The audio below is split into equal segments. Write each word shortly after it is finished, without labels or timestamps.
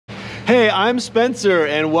Hey, I'm Spencer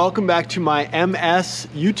and welcome back to my MS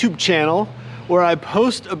YouTube channel where I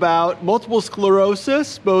post about multiple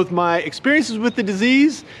sclerosis, both my experiences with the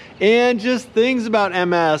disease and just things about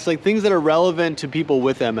MS, like things that are relevant to people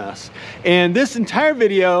with MS. And this entire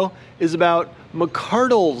video is about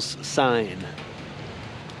McArdle's sign.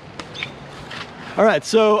 All right,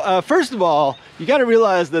 so first of all, you gotta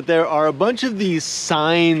realize that there are a bunch of these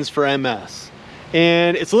signs for MS.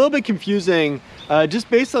 And it's a little bit confusing. Just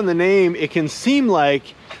based on the name, it can seem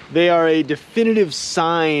like they are a definitive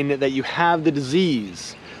sign that you have the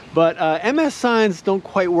disease. But MS signs don't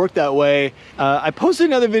quite work that way. I posted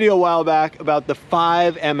another video a while back about the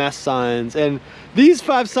 5 MS signs, and these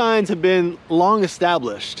 5 signs have been long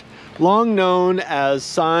established, long known as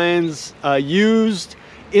signs used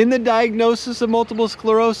in the diagnosis of multiple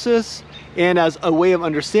sclerosis and as a way of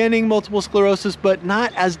understanding multiple sclerosis, but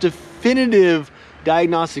not as definitive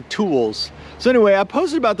diagnostic tools. So anyway, I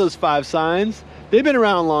posted about those 5 signs. They've been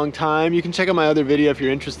around a long time. You can check out my other video if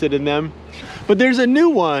you're interested in them. But there's a new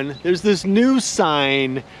one. There's this new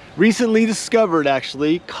sign, recently discovered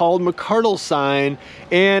actually, called McArdle's sign.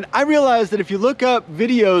 And I realized that if you look up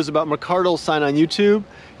videos about McArdle's sign on YouTube,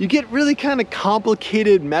 you get really kind of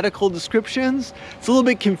complicated medical descriptions. It's a little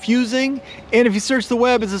bit confusing. And if you search the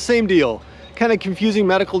web, it's the same deal. Kind of confusing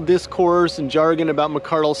medical discourse and jargon about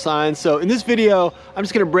McArdle's sign. So in this video, I'm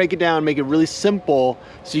just gonna break it down, make it really simple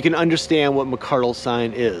so you can understand what McArdle's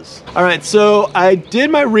sign is. All right, so I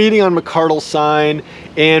did my reading on McArdle's sign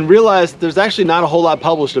and realized there's actually not a whole lot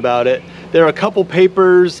published about it. There are a couple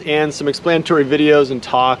papers and some explanatory videos and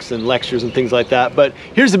talks and lectures and things like that. But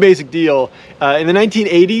here's the basic deal. In the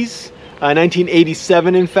 1980s,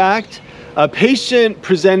 1987 in fact, a patient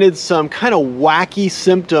presented some kind of wacky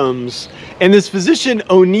symptoms, and this physician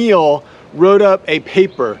O'Neill wrote up a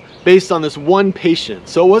paper based on this one patient.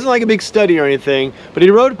 So it wasn't like a big study or anything, but he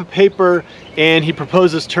wrote up a paper and he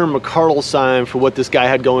proposed this term McArdle's sign for what this guy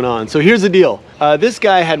had going on. So here's the deal. This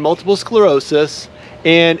guy had multiple sclerosis,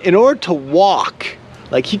 and in order to walk,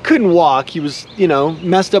 like he couldn't walk, he was, you know,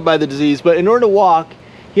 messed up by the disease, but in order to walk,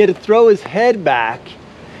 he had to throw his head back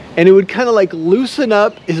and it would kind of like loosen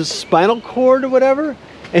up his spinal cord or whatever,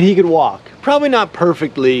 and he could walk. Probably not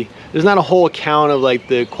perfectly. There's not a whole account of like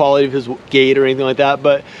the quality of his gait or anything like that,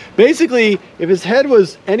 but basically if his head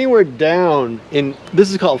was anywhere down in,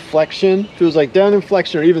 this is called flexion, if it was like down in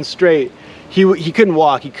flexion or even straight, he couldn't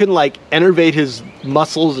walk. He couldn't like innervate his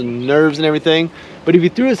muscles and nerves and everything, but if he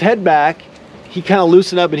threw his head back, he kind of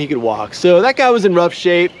loosened up and he could walk. So that guy was in rough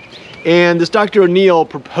shape. And this Dr. O'Neill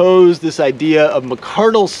proposed this idea of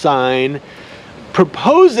McArdle's sign,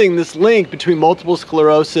 proposing this link between multiple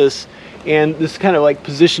sclerosis and this kind of like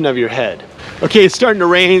position of your head. Okay, it's starting to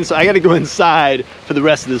rain, so I gotta go inside for the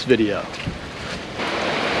rest of this video.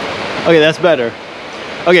 Okay, that's better.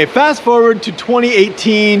 Okay, fast forward to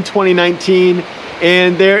 2018, 2019,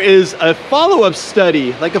 and there is a follow-up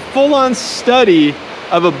study, like a full-on study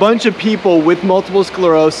of a bunch of people with multiple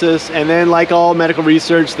sclerosis, and then like all medical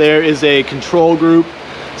research, there is a control group.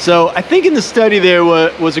 So I think in the study there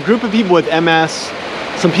was a group of people with MS,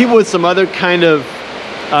 some people with some other kind of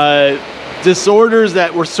disorders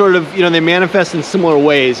that were sort of, you know, they manifest in similar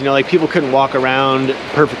ways, you know, like people couldn't walk around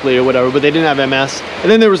perfectly or whatever, but they didn't have MS.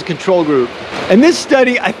 And then there was a control group. And this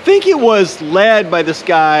study, I think it was led by this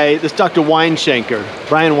guy, this Dr. Weinschenker,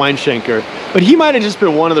 Brian Weinschenker, but he might have just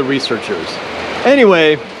been one of the researchers.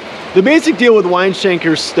 Anyway, the basic deal with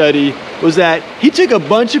Weinschenker's study was that he took a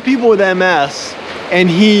bunch of people with MS and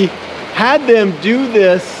he had them do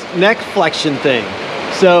this neck flexion thing.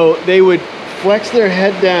 So they would flex their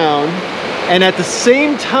head down, and at the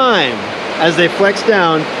same time as they flexed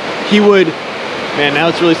down, he would, man, now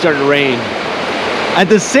it's really starting to rain. At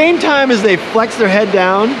the same time as they flexed their head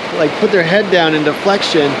down, like put their head down into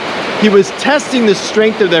flexion, he was testing the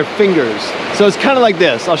strength of their fingers. So it's kind of like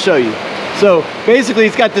this, I'll show you. So basically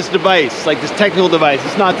he's got this device, like this technical device.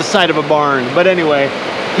 It's not the side of a barn, but anyway,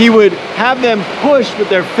 he would have them push with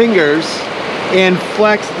their fingers and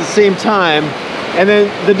flex at the same time. And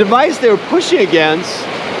then the device they were pushing against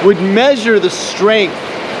would measure the strength,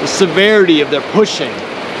 the severity of their pushing.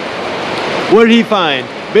 What did he find?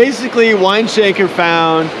 Basically, Weinschenker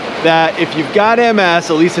found that if you've got MS,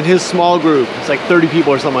 at least in his small group, it's like 30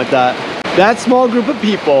 people or something like that, that small group of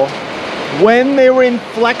people, when they were in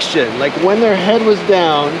flexion, like when their head was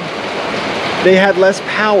down, they had less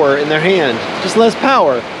power in their hand, just less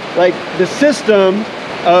power. Like the system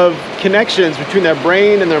of connections between their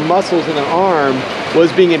brain and their muscles and their arm was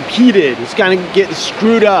being impeded. It's kind of getting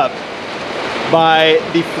screwed up by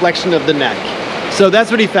the flexion of the neck. So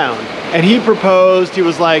that's what he found. And he proposed, he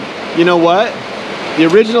was like, you know what? The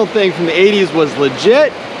original thing from the 80s was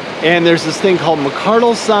legit. and there's this thing called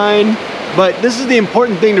McArdle's sign. But this is the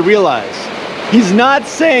important thing to realize. He's not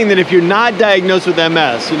saying that if you're not diagnosed with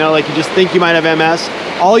MS, you know, like you just think you might have MS,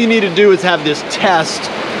 all you need to do is have this test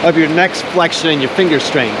of your neck flexion and your finger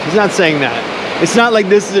strength. He's not saying that. It's not like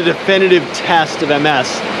this is a definitive test of MS.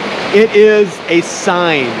 It is a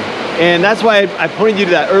sign. And that's why I pointed you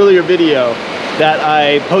to that earlier video that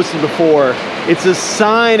I posted before. It's a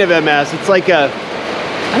sign of MS. It's like a,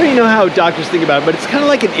 I don't even know how doctors think about it, but it's kind of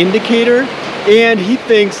like an indicator. And he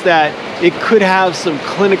thinks that it could have some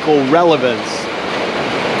clinical relevance.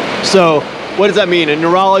 So what does that mean? A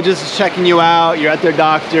neurologist is checking you out, you're at their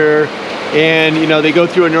doctor, and you know, they go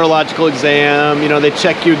through a neurological exam, you know, they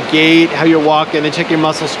check your gait, how you're walking, they check your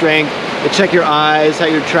muscle strength, they check your eyes, how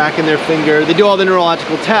you're tracking their finger, they do all the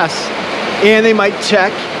neurological tests, and they might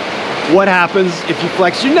check what happens if you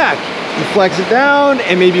flex your neck. You flex it down,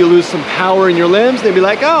 and maybe you lose some power in your limbs, they'd be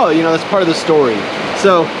like, oh, you know, that's part of the story.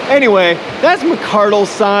 So anyway, that's McArdle's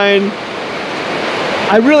sign.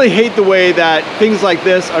 I really hate the way that things like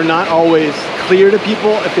this are not always clear to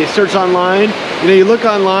people if they search online. You know, you look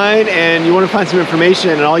online and you want to find some information,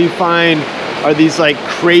 and all you find are these like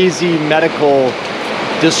crazy medical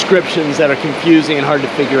descriptions that are confusing and hard to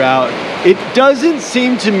figure out. It doesn't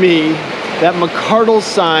seem to me that McArdle's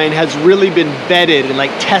sign has really been vetted and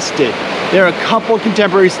like tested. There are a couple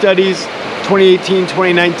contemporary studies, 2018,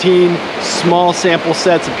 2019, small sample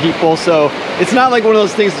sets of people. So it's not like one of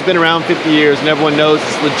those things that's been around 50 years and everyone knows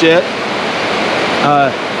it's legit.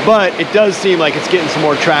 But it does seem like it's getting some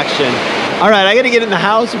more traction. All right, I gotta get in the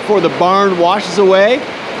house before the barn washes away.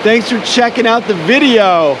 Thanks for checking out the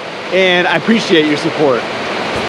video, and I appreciate your support.